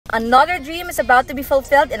Another dream is about to be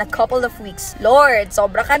fulfilled in a couple of weeks. Lord,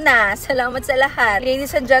 sobra ka na. Salamat sa lahat.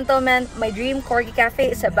 Ladies and gentlemen, my dream Corgi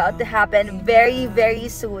Cafe is about to happen very,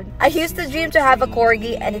 very soon. I used to dream to have a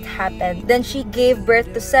Corgi and it happened. Then she gave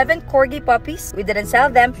birth to 7 Corgi puppies. We didn't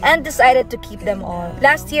sell them and decided to keep them all.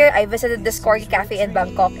 Last year, I visited this Corgi Cafe in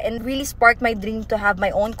Bangkok and really sparked my dream to have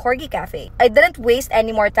my own Corgi Cafe. I didn't waste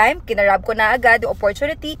any more time. Kinarab ko na agad the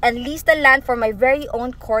opportunity and leased the land for my very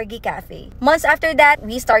own Corgi Cafe. Months after that,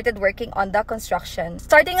 we started working on the construction.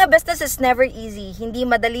 Starting a business is never easy. Hindi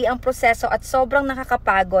madali ang proseso at sobrang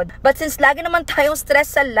nakakapagod. But since lagi naman tayong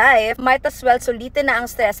stress sa life, might as well sulitin na ang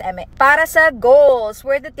stress, eme. Para sa goals,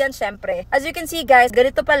 worth it yan syempre. As you can see guys,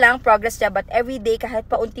 ganito pa lang progress niya, but every day kahit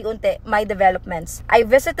paunti-unti, may developments. I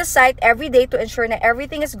visit the site every day to ensure na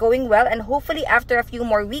everything is going well and hopefully after a few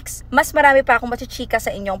more weeks, mas marami pa akong machichika sa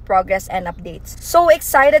inyong progress and updates. So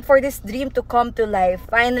excited for this dream to come to life.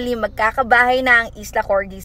 Finally, magkakabahay na ang Isla Corgi.